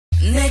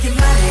내게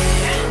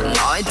말해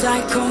너의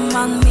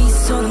달콤한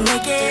미소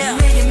내게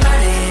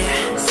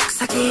말해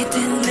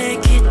속삭이듯 내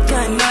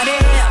귓가에 말해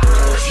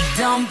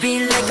Don't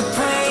be like a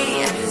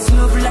prey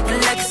Smooth like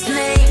a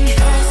snake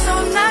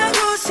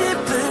벗어나고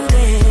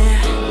싶은데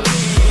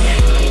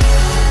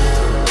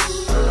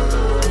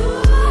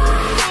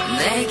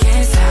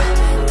내게서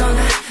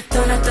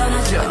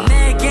떠나줘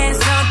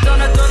내게서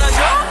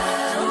떠나줘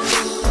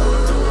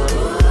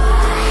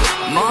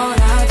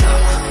뭐라도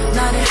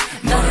나를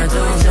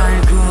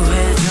잘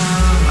구해줘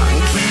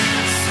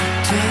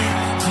계속돼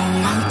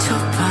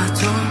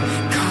도망쳐봐도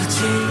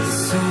거짓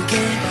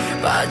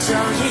속에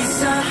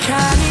빠져있어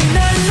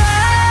잔인한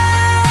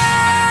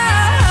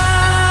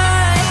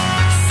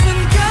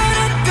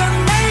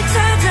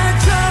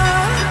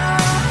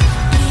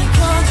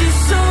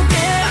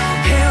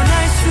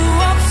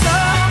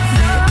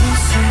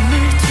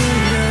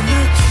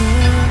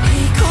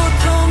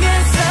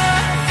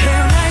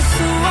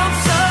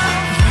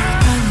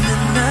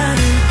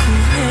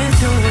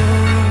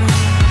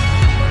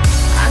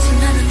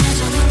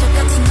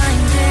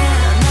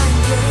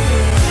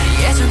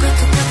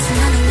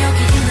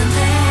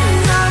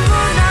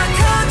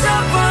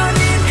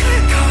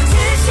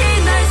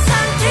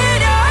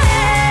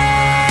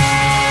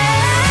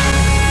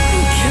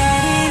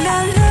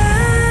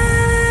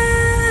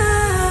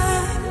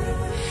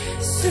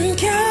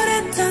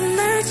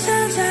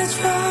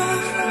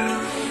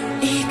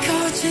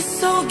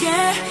속에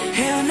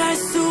헤어날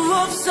수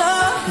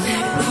없어